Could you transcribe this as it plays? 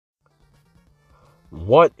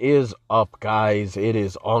What is up, guys? It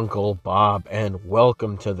is Uncle Bob, and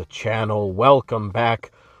welcome to the channel. Welcome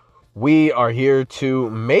back. We are here to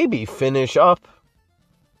maybe finish up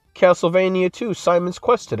Castlevania 2 Simon's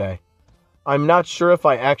Quest today. I'm not sure if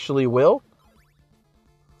I actually will,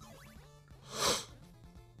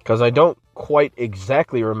 because I don't quite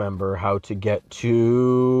exactly remember how to get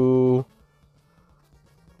to...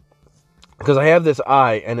 Because I have this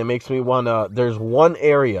eye, and it makes me want to... There's one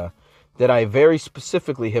area that I very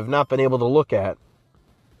specifically have not been able to look at,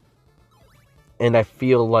 and I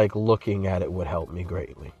feel like looking at it would help me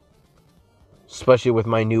greatly. Especially with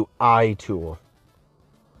my new eye tool.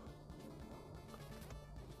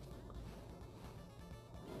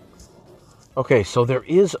 Okay, so there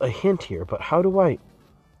is a hint here, but how do I...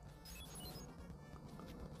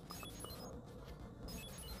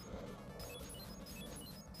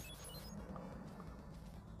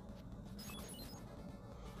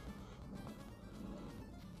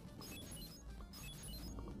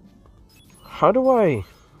 How do I...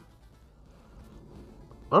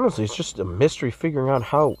 Honestly, it's just a mystery figuring out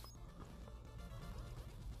how...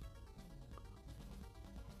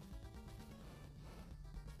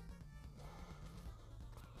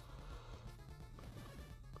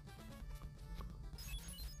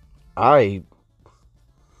 I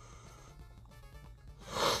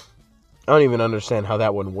don't even understand how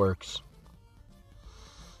that one works.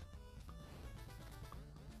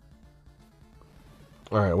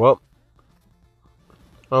 Alright, well,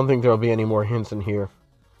 I don't think there'll be any more hints in here.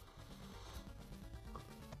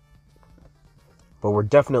 But we're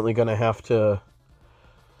definitely going to have to...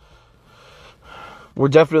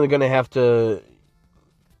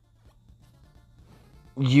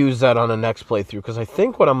 use that on the next playthrough, because I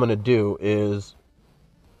think what I'm going to do is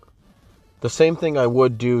the same thing I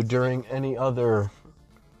would do during any other...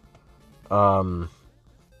 One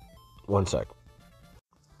sec.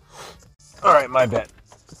 Alright, my bad.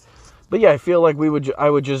 But yeah, I feel like I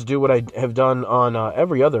would just do what I have done on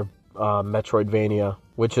every other Metroidvania,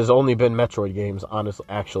 which has only been Metroid games, honestly,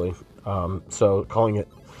 actually. So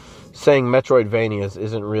saying Metroidvanias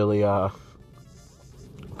isn't really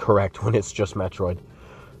correct when it's just Metroid.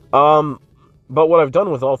 But what I've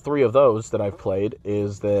done with all three of those that I've played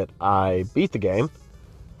is that I beat the game,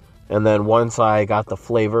 and then once I got the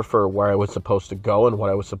flavor for where I was supposed to go and what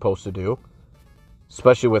I was supposed to do,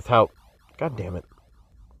 especially with how... God damn it.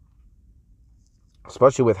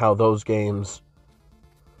 Especially with how those games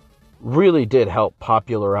really did help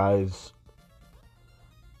popularize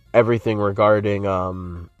everything regarding,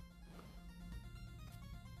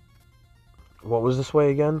 what was this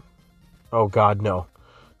way again? Oh god, no.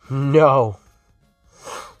 No!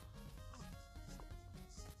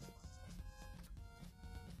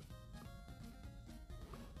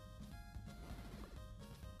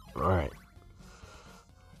 Alright.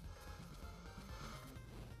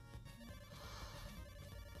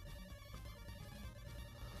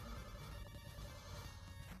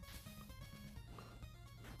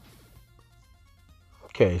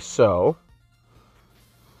 Okay, so...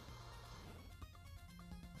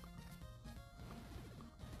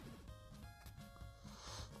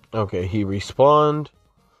 Okay, he respawned.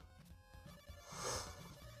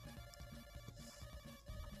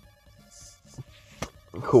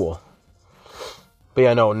 Cool. But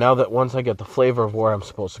yeah, no, now that once I get the flavor of where I'm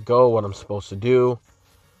supposed to go, what I'm supposed to do...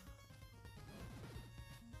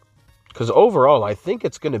 Because overall, I think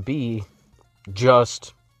it's going to be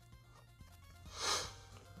just...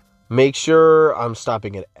 Make sure I'm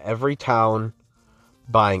stopping at every town,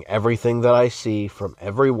 buying everything that I see from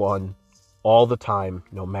everyone, all the time,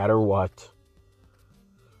 no matter what.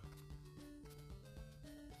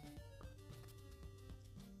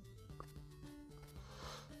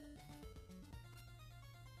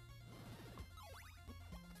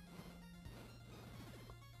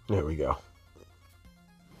 There we go.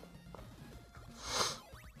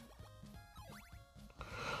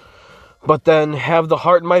 But then have the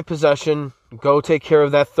heart in my possession, go take care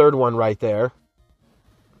of that third one right there.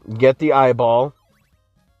 Get the eyeball.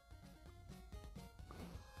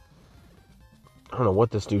 I don't know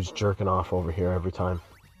what this dude's jerking off over here every time.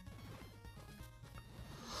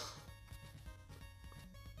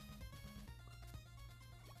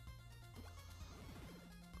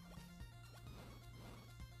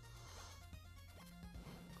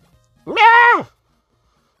 Ah!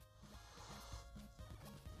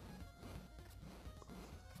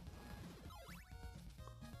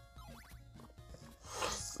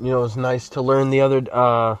 You know, it was nice to learn the other,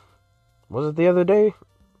 was it the other day?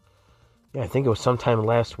 Yeah, I think it was sometime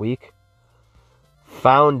last week.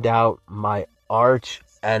 Found out my arch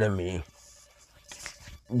enemy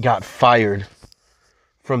got fired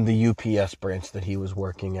from the UPS branch that he was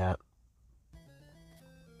working at.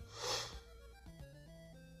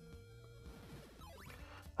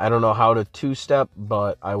 I don't know how to two-step,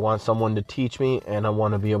 but I want someone to teach me, and I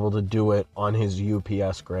want to be able to do it on his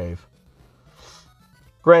UPS grave.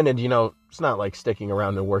 Granted, you know, it's not like sticking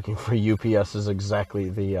around and working for UPS is exactly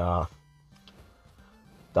the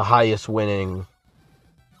highest winning,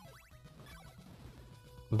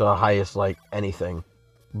 the highest, like, anything.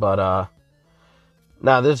 But,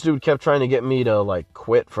 nah, this dude kept trying to get me to, like,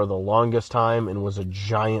 quit for the longest time and was a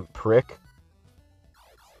giant prick.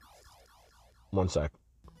 One sec.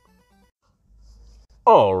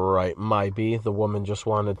 Alright, my B. The woman just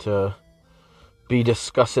wanted to be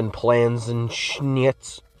discussing plans and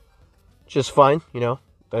schnitz. Just fine, you know.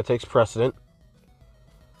 That takes precedent.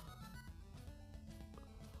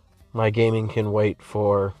 My gaming can wait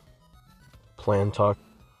for plan talk.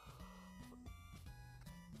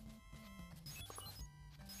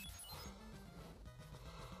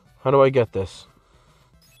 How do I get this?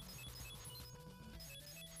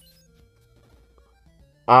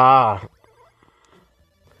 Ah.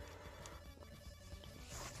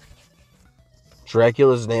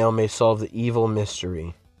 Dracula's nail may solve the evil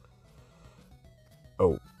mystery.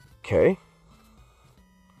 Okay.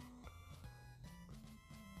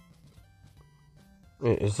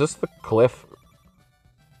 Is this the cliff?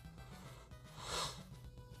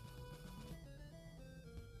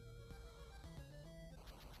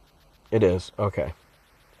 It is. Okay.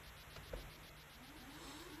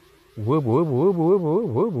 Whoop, whoop, whoop, whoop, whoop,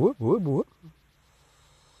 whoop, whoop, whoop, whoop.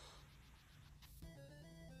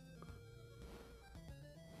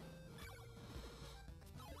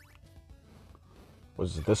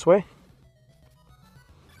 Was it this way?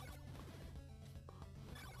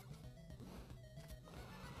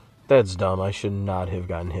 That's dumb. I should not have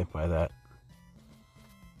gotten hit by that.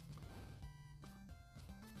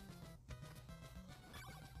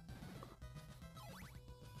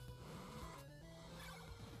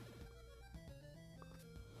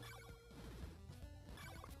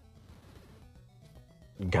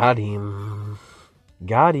 Got him.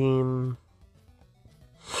 Got him.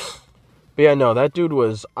 But yeah, no, that dude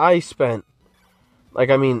was... I spent... Like,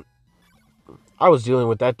 I mean... I was dealing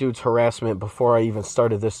with that dude's harassment before I even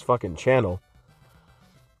started this fucking channel.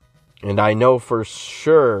 And I know for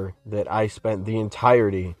sure that I spent the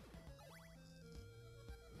entirety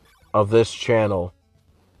of this channel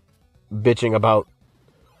bitching about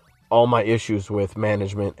all my issues with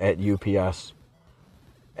management at UPS.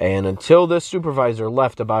 And until this supervisor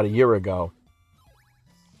left about a year ago,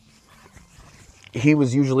 he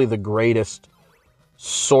was usually the greatest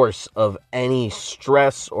source of any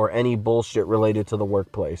stress or any bullshit related to the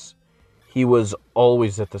workplace. He was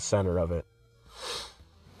always at the center of it.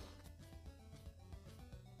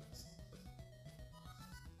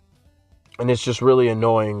 And it's just really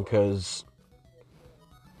annoying because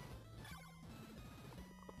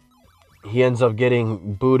he ends up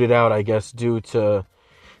getting booted out, I guess, due to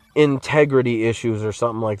integrity issues or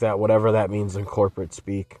something like that, whatever that means in corporate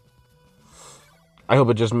speak. I hope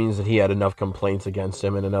it just means that he had enough complaints against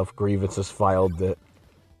him and enough grievances filed that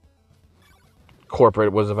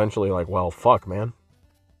corporate was eventually like, well, fuck, man.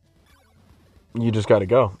 You just gotta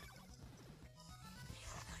go.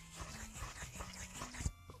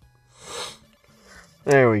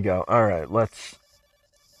 There we go. Alright, let's...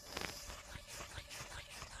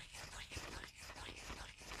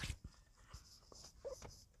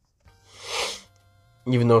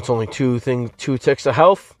 Even though it's only two ticks of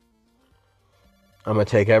health, I'm gonna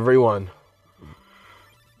take every one.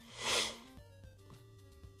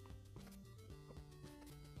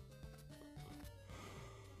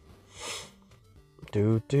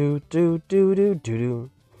 Do do do do do do do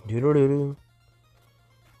do do do.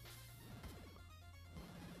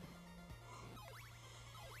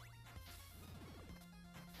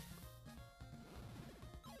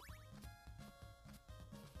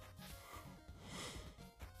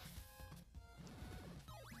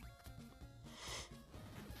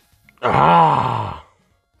 Ah!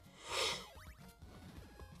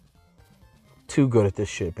 Too good at this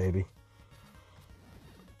shit, baby.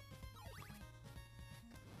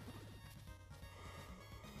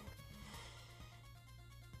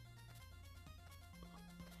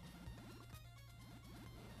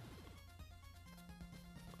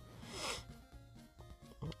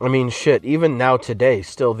 I mean, shit, even now today,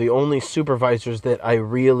 still, the only supervisors that I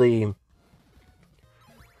really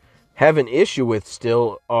have an issue with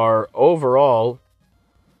still are overall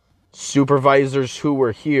supervisors who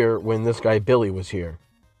were here when this guy Billy was here.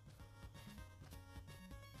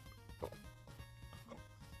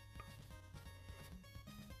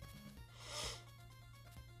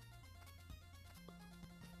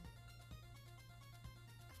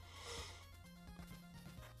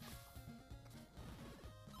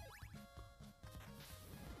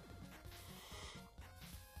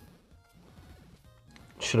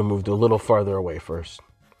 should have moved a little farther away first.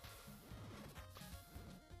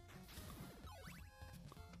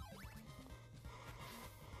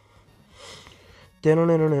 Damn.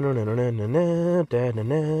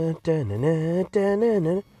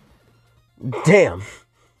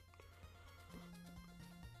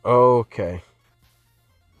 Okay.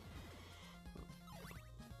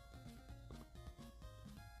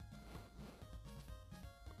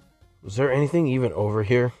 Is there anything even over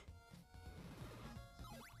here?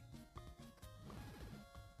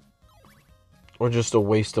 Or just a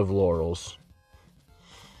waste of laurels?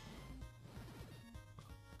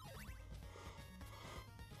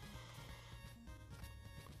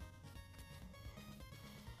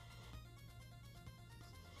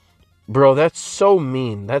 Bro, that's so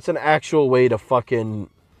mean. That's an actual way to fucking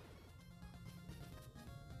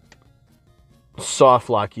soft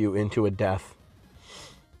lock you into a death.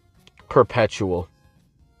 Perpetual.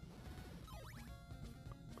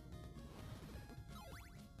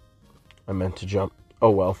 I meant to jump. Oh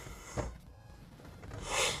well.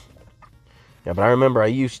 Yeah, but I remember I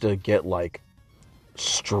used to get like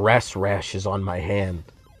stress rashes on my hand.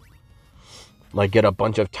 Like get a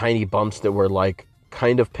bunch of tiny bumps that were like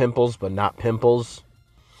kind of pimples, but not pimples.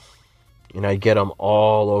 And I'd get them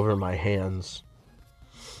all over my hands.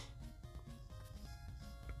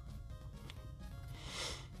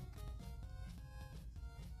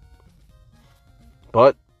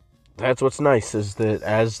 But that's what's nice, is that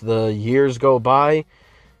as the years go by,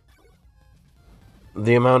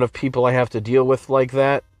 the amount of people I have to deal with like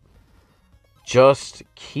that just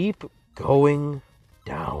keep going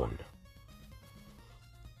down.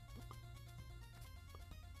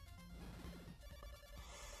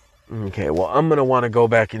 Okay, well, I'm going to want to go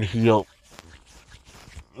back and heal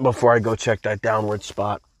before I go check that downward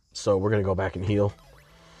spot. So we're going to go back and heal.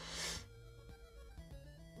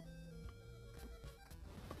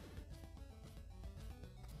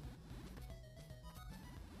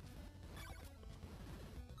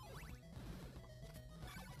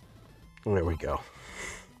 There we go.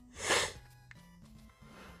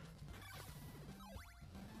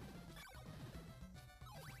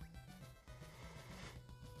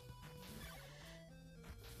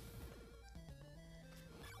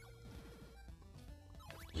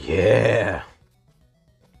 Yeah.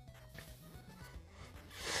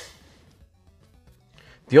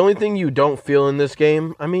 The only thing you don't feel in this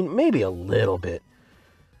game, I mean, maybe a little bit,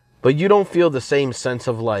 but you don't feel the same sense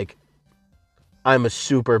of like, I'm a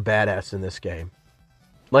super badass in this game.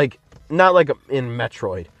 Like, not like in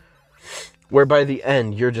Metroid, where by the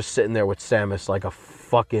end, you're just sitting there with Samus like a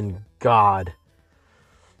fucking god.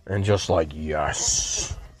 And just like,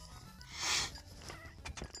 yes.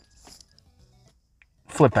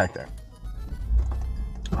 Flip back there.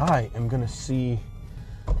 I am going to see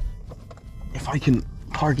if I can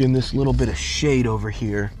park in this little bit of shade over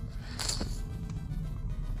here.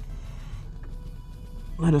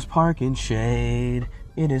 Let us park in shade.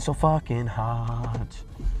 It is so fucking hot.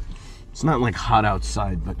 It's not like hot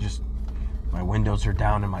outside, but just my windows are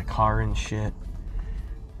down in my car and shit.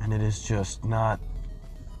 And it is just not...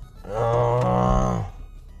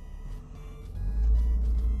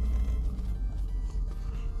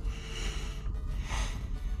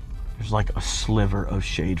 There's like a sliver of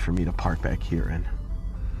shade for me to park back here in.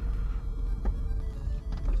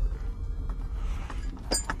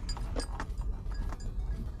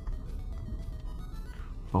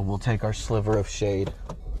 But we'll take our sliver of shade.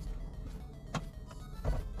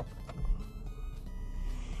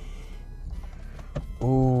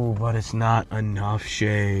 Ooh, but it's not enough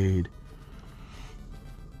shade.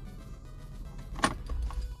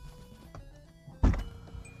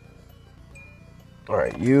 All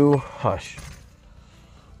right, you hush.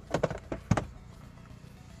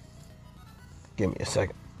 Give me a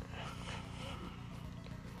second.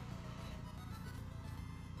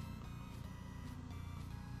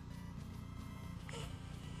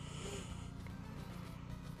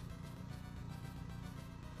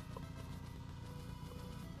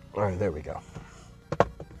 All right, there we go.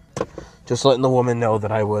 Just letting the woman know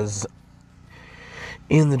that I was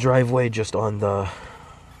in the driveway, just in the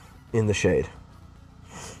shade.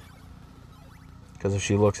 Because if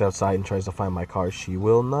she looks outside and tries to find my car, she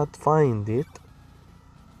will not find it.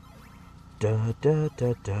 That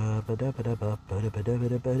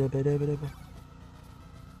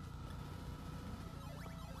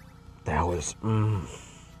was,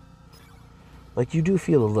 like, you do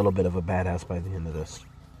feel a little bit of a badass by the end of this.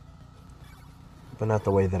 But not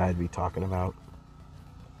the way that I'd be talking about.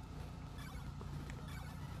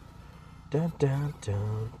 Dun, dun,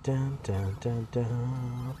 dun, dun, dun, dun,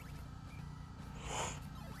 dun.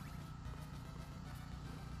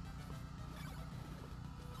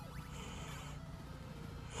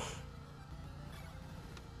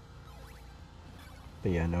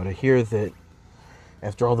 But yeah, no, to hear that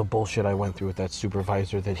after all the bullshit I went through with that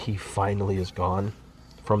supervisor, that he finally is gone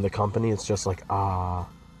from the company, it's just like, ah.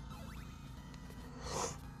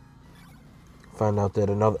 Found out that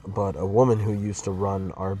a woman who used to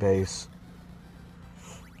run our base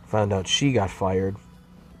found out she got fired.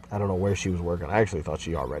 I don't know where she was working. I actually thought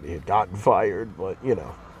she already had gotten fired, but you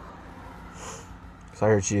know. Because I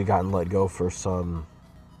heard she had gotten let go for some.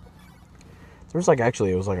 There was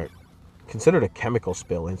it was like considered a chemical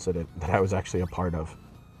spill incident that I was actually a part of.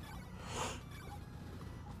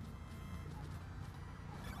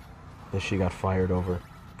 That she got fired over.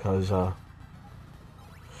 Because,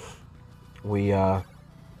 we,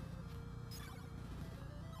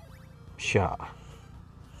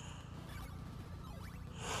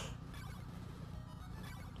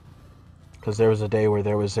 because there was a day where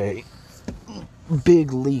there was a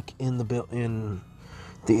big leak in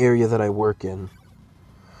the area that I work in,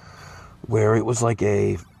 where it was like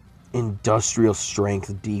a industrial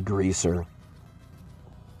strength degreaser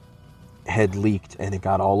had leaked, and it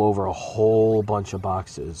got all over a whole bunch of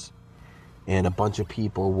boxes, and a bunch of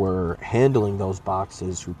people were handling those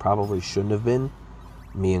boxes who probably shouldn't have been,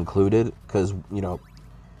 me included, because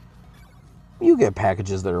you get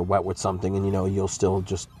packages that are wet with something, and you'll still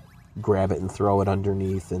just grab it and throw it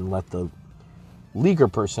underneath and let the leaker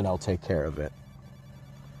personnel take care of it.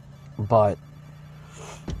 But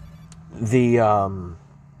the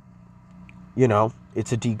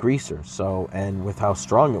it's a degreaser, so, and with how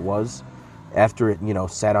strong it was, after it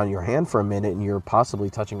sat on your hand for a minute and you're possibly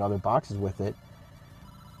touching other boxes with it,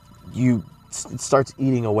 it starts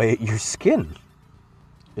eating away at your skin,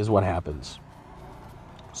 is what happens.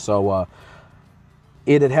 So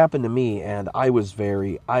it had happened to me, and I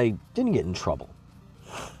didn't get in trouble,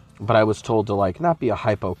 but I was told to not be a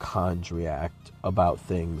hypochondriac about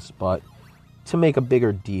things, but to make a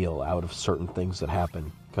bigger deal out of certain things that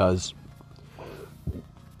happen. Because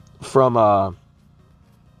from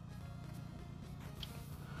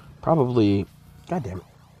probably, goddamn it,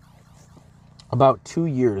 about 2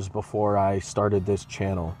 years before I started this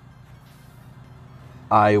channel,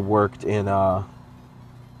 I worked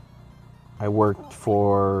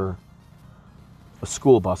for a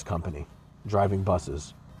school bus company, driving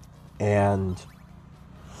buses. And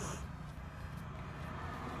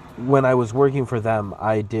when I was working for them,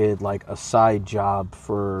 I did a side job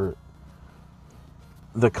for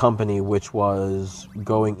the company, which was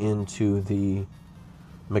going into the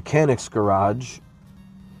mechanic's garage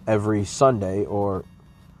every Sunday, or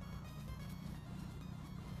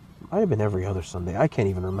might have been every other Sunday. I can't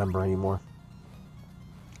even remember anymore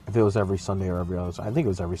if it was every Sunday or every other. I think it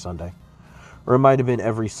was every Sunday, or it might have been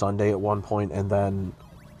every Sunday at one point, and then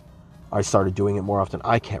I started doing it more often.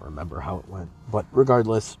 I can't remember how it went, but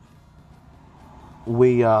regardless,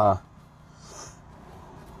 I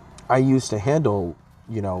used to handle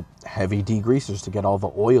heavy degreasers to get all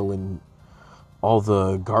the oil and all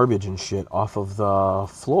the garbage and shit off of the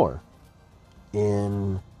floor,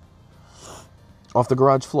 off the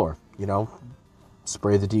garage floor.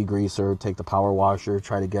 Spray the degreaser, take the power washer,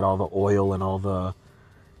 try to get all the oil and all the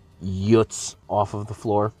yuts off of the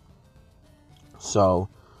floor. So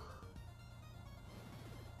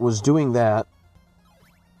was doing that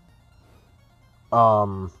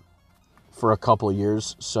for a couple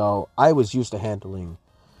years, so I was used to handling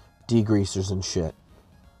degreasers and shit.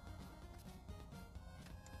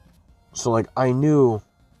 So I knew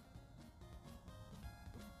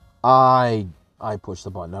I push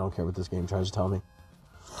the button. I don't care what this game tries to tell me.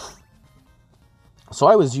 So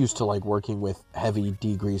I was used to working with heavy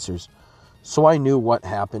degreasers. So I knew what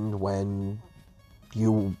happened when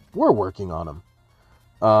you were working on them.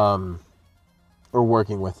 Or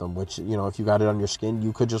working with them, which, if you got it on your skin,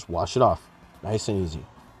 you could just wash it off. Nice and easy.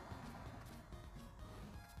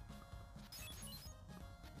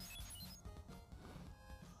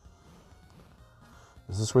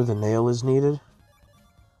 Is this where the nail is needed?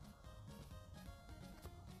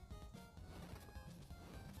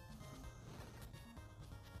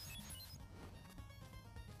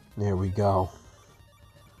 There we go.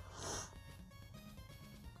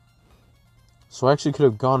 So I actually could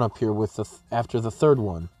have gone up here with after the third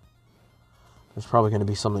one. There's probably going to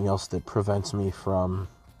be something else that prevents me from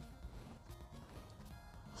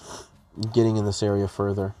getting in this area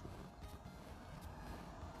further.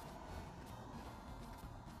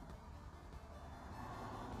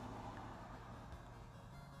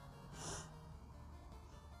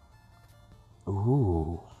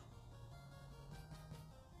 Ooh.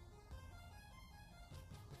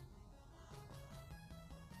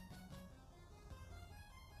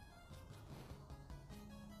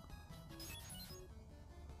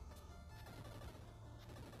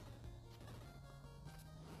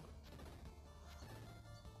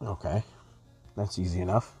 Okay. That's easy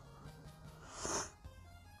enough.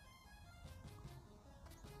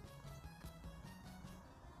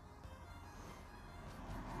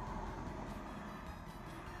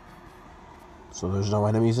 So there's no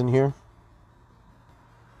enemies in here?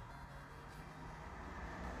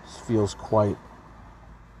 This feels quite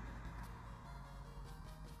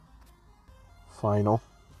final.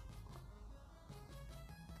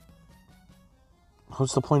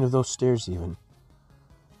 What's the point of those stairs even?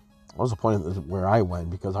 What was the point of where I went?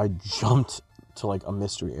 Because I jumped to like a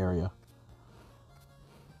mystery area.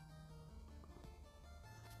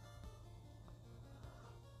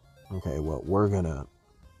 Okay, well, we're gonna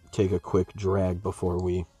take a quick drag before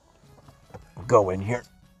we go in here.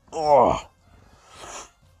 Oh,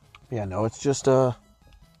 yeah, no, it's just it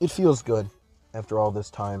feels good after all this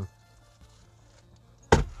time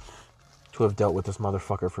to have dealt with this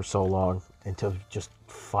motherfucker for so long and to just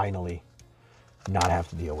finally not have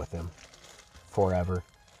to deal with him forever.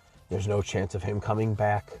 There's no chance of him coming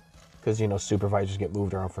back because, you know, supervisors get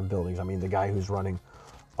moved around from buildings. I mean, the guy who's running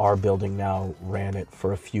our building now ran it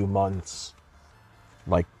for a few months,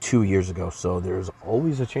 like 2 years ago. So there's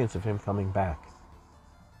always a chance of him coming back,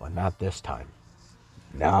 but not this time.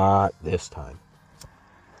 Not this time.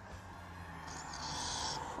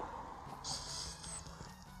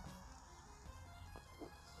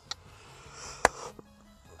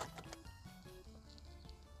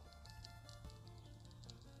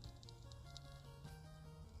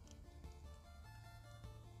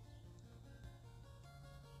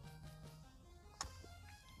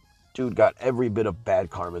 Dude got every bit of bad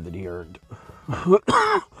karma that he earned.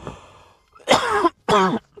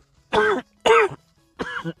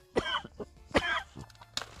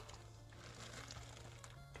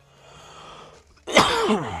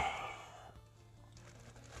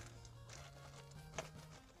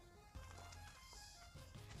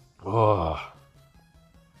 Oh.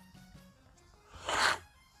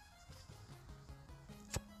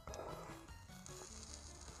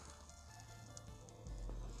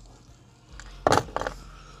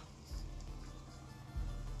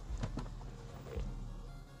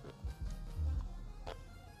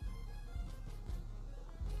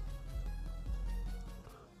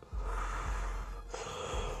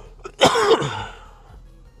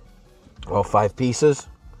 Well, 5 pieces.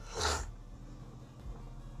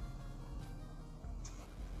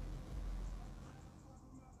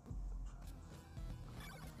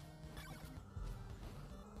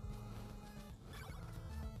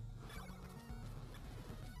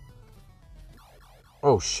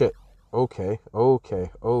 Oh shit. Okay.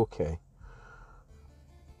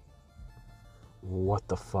 What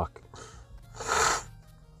the fuck?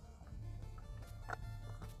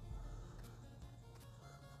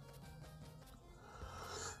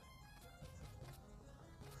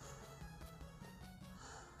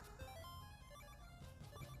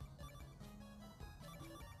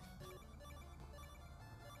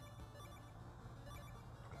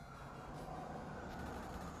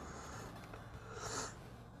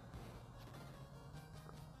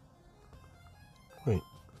 Wait.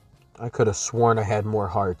 I could have sworn I had more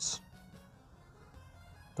hearts.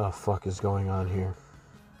 The fuck is going on here?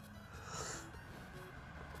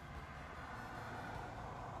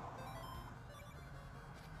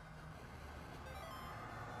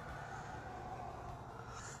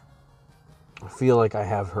 I feel like I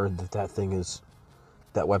have heard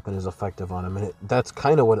that weapon is effective on him, and that's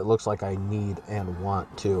kind of what it looks like I need and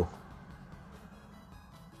want to.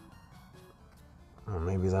 Or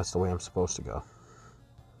maybe that's the way I'm supposed to go.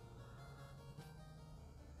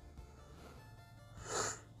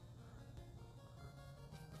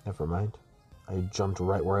 Never mind. I jumped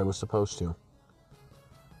right where I was supposed to.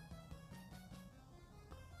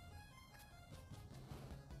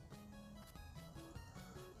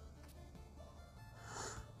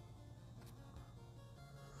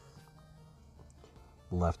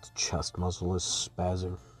 Left chest muscle is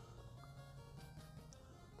spazzing.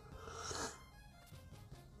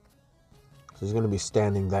 So he's going to be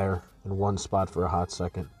standing there in one spot for a hot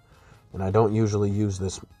second. And I don't usually use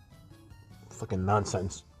this fucking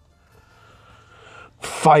nonsense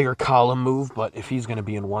fire column move, but if he's going to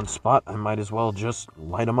be in one spot, I might as well just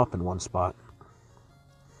light him up in one spot.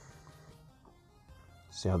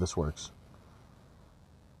 See how this works.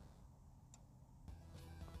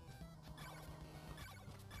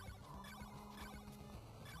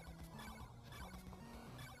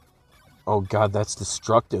 Oh god, that's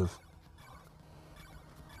destructive.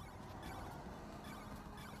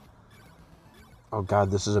 Oh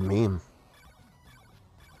god, this is a meme.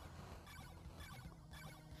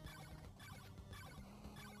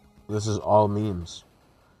 This is all memes.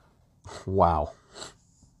 Wow.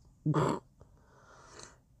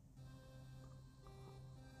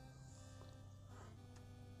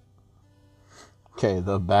 Okay,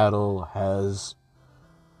 the battle has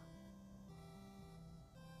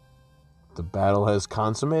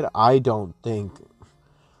consummated. I don't think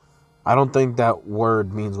that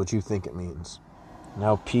word means what you think it means.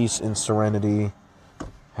 Now peace and serenity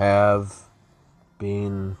have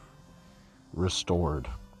been restored.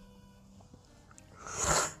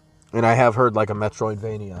 And I have heard, like a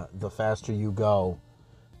Metroidvania, the faster you go,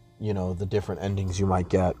 the different endings you might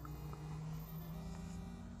get.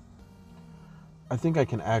 I think I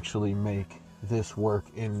can actually make this work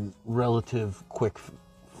in relative quick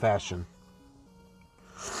fashion.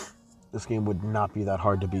 This game would not be that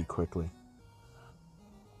hard to beat quickly.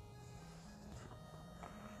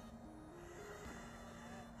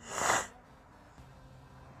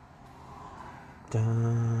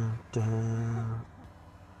 Dun, dun.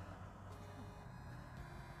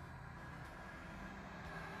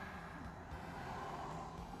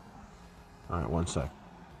 All right, one sec.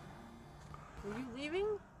 Are you leaving?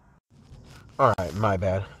 All right, my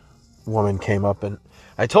bad. Woman came up and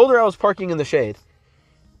I told her I was parking in the shade.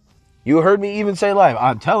 You heard me even say live,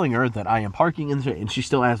 I'm telling her that I am parking in the shade, and she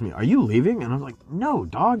still asked me, are you leaving? And I was like, no,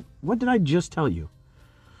 dog. What did I just tell you?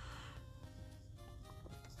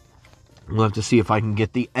 We'll have to see if I can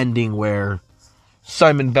get the ending where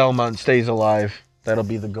Simon Belmont stays alive. That'll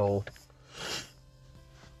be the goal.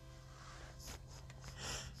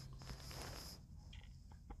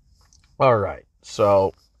 All right,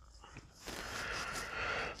 so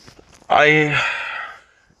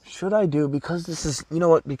should I do, because this is,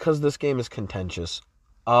 because this game is contentious,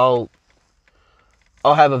 I'll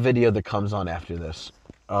have a video that comes on after this.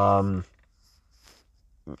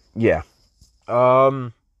 Yeah.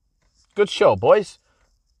 Good show, boys.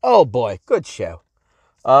 Oh boy, good show.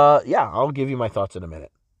 Yeah, I'll give you my thoughts in a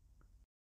minute.